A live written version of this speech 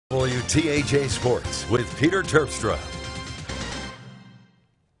WTHA Sports with Peter Terpstra.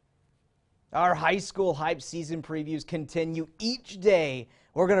 Our high school hype season previews continue each day.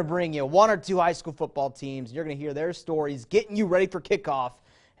 We're going to bring you one or two high school football teams. You're going to hear their stories, getting you ready for kickoff.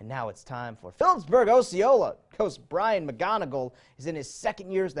 And now it's time for Philipsburg-Osceola. Coach Brian McGonigal is in his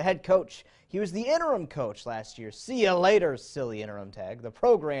second year as the head coach. He was the interim coach last year. See you later, silly interim tag. The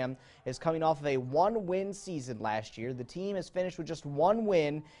program is coming off of a one-win season last year. The team has finished with just one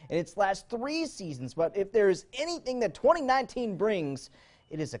win in its last 3 seasons. But if there's anything that 2019 brings,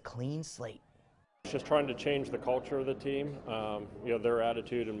 it is a clean slate. Just trying to change the culture of the team. Their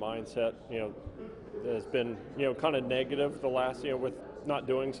attitude and mindset, has been, kind of negative the last, with not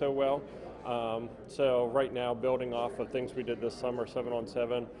doing so well. So right now, building off of things we did this summer,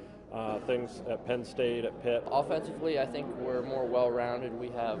 7-on-7, things at Penn State, at Pitt. Offensively, I think we're more well-rounded. We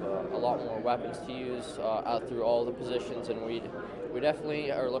have a lot more weapons to use out through all the positions, and we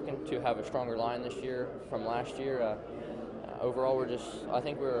definitely are looking to have a stronger line this year from last year. Overall, I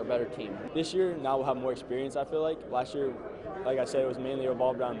think we're a better team. This year, now we'll have more experience, I feel like. Last year, like I said, it was mainly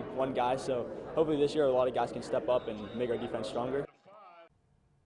revolved around one guy, so hopefully this year a lot of guys can step up and make our defense stronger.